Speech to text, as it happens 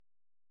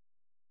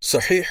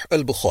Sahih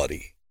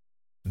al-Bukhārī.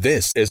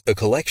 This is a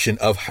collection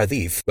of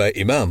hadith by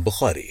Imam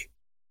Bukhari.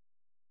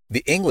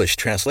 The English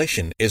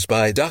translation is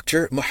by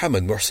Dr.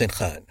 Muhsin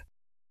Khan.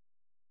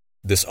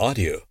 This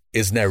audio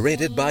is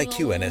narrated by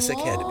QNS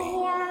Academy.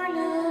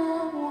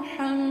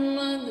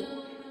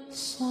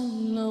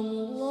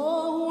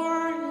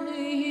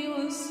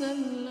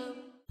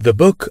 The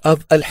Book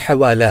of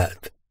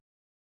Al-Hawaalat.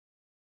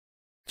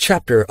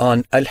 Chapter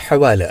on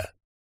Al-Hawaalat,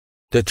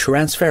 the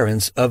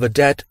transference of a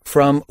debt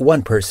from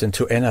one person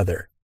to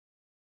another.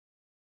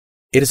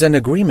 It is an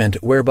agreement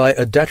whereby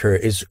a debtor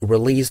is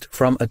released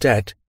from a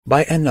debt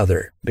by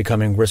another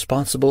becoming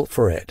responsible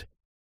for it.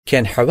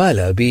 Can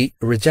hawala be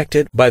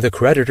rejected by the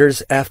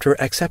creditors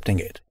after accepting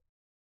it?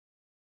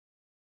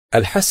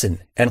 Al-Hasan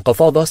and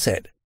Qatada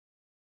said,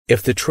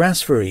 if the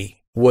transferee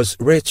was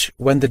rich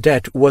when the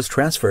debt was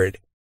transferred,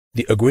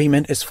 the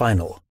agreement is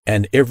final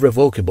and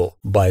irrevocable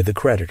by the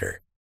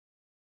creditor.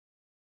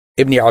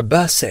 Ibn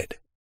Abbas said,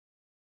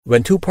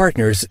 when two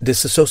partners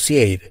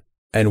disassociate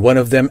and one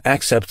of them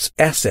accepts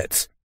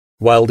assets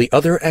while the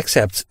other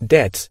accepts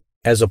debts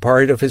as a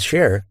part of his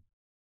share,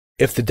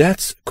 if the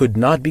debts could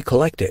not be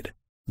collected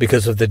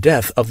because of the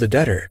death of the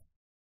debtor,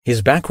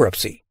 his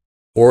bankruptcy,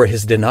 or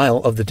his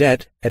denial of the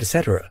debt,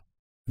 etc.,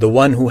 the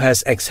one who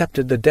has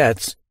accepted the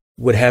debts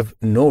would have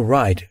no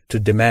right to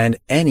demand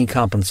any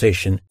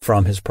compensation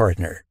from his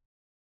partner.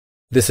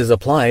 This is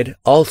applied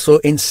also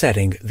in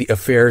setting the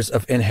affairs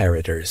of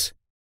inheritors.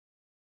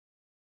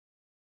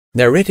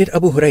 Narrated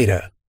Abu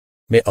Hurairah,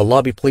 may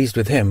Allah be pleased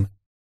with him,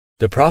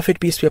 the Prophet,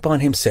 peace be upon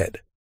him,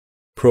 said,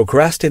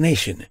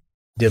 procrastination,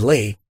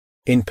 delay,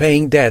 in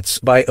paying debts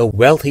by a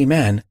wealthy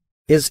man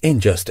is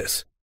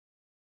injustice.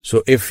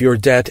 So if your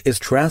debt is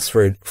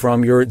transferred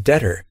from your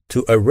debtor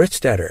to a rich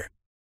debtor,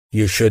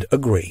 you should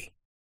agree.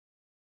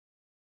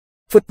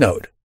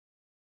 Footnote: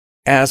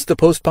 as the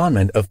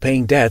postponement of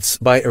paying debts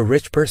by a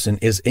rich person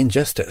is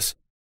injustice,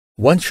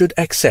 one should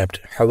accept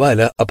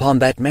hawala upon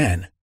that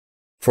man,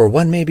 for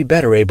one may be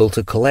better able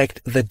to collect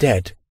the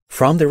debt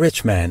from the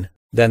rich man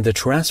than the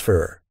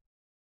transferor.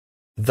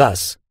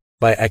 Thus,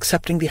 by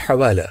accepting the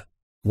hawala,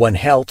 one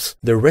helps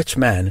the rich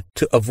man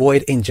to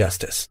avoid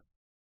injustice.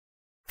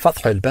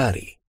 Fath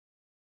al-Bari.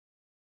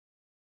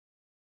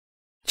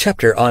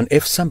 Chapter on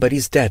if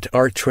somebody's debt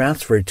are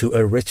transferred to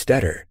a rich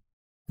debtor,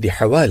 the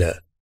hawala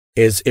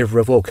is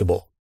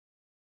irrevocable.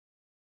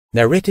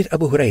 Narrated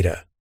Abu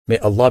Hurairah, may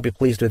Allah be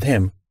pleased with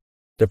him,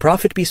 the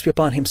Prophet, peace be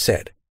upon him,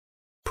 said,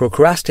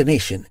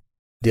 procrastination,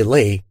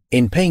 delay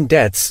in paying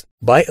debts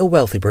by a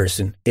wealthy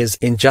person is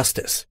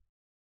injustice.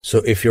 So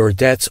if your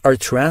debts are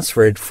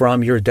transferred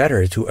from your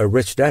debtor to a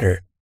rich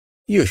debtor,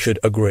 you should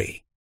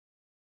agree.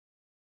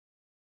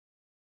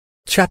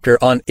 Chapter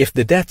on if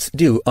the debts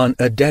due on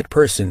a dead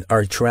person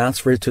are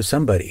transferred to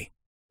somebody,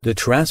 the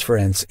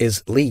transference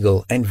is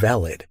legal and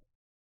valid.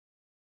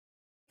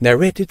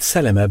 Narrated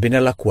Salama bin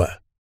al-Aqwa,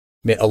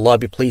 may Allah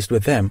be pleased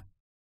with them,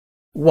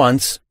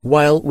 once,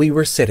 while we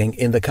were sitting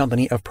in the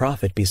company of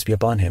Prophet, peace be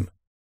upon him,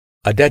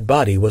 a dead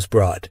body was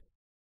brought.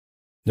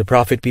 The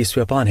Prophet, peace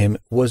be upon him,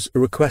 was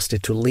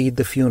requested to lead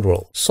the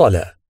funeral,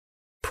 salah,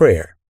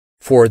 prayer,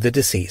 for the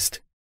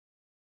deceased.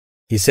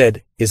 He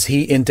said, is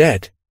he in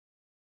debt?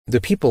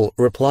 The people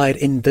replied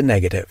in the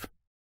negative.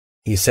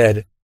 He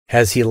said,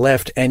 has he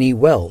left any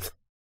wealth?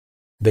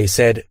 They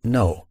said,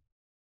 no.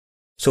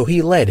 So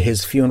he led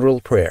his funeral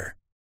prayer.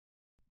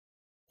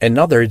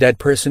 Another dead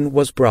person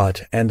was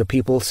brought, and the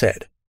people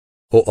said,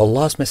 O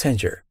Allah's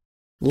Messenger,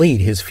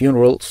 lead his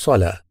funeral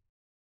salah.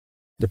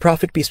 The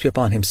Prophet, peace be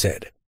upon him,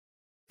 said,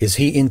 is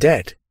he in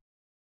debt?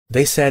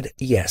 They said,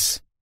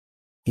 yes.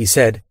 He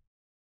said,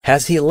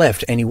 has he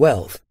left any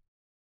wealth?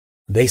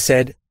 They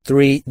said,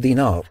 3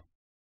 dinar.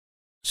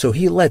 So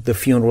he led the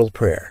funeral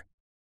prayer.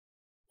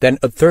 Then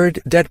a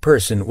third dead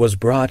person was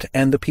brought,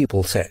 and the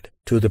people said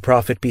to the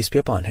Prophet, peace be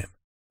upon him,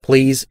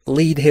 please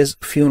lead his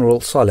funeral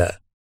salah.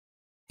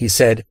 He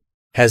said,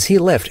 has he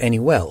left any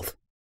wealth?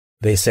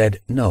 They said,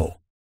 no.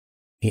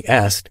 He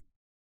asked,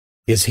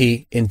 is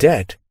he in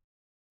debt?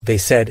 They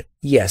said,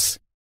 yes.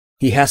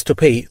 He has to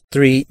pay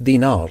 3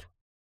 dinar.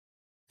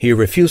 He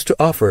refused to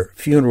offer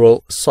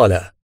funeral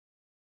salah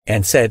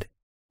and said,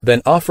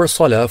 then offer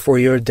salah for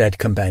your dead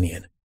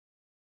companion.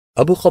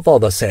 Abu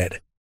Qatada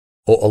said,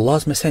 O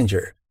Allah's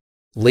Messenger,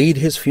 lead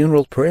his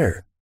funeral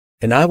prayer,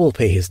 and I will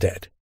pay his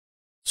debt.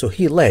 So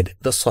he led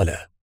the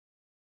salah.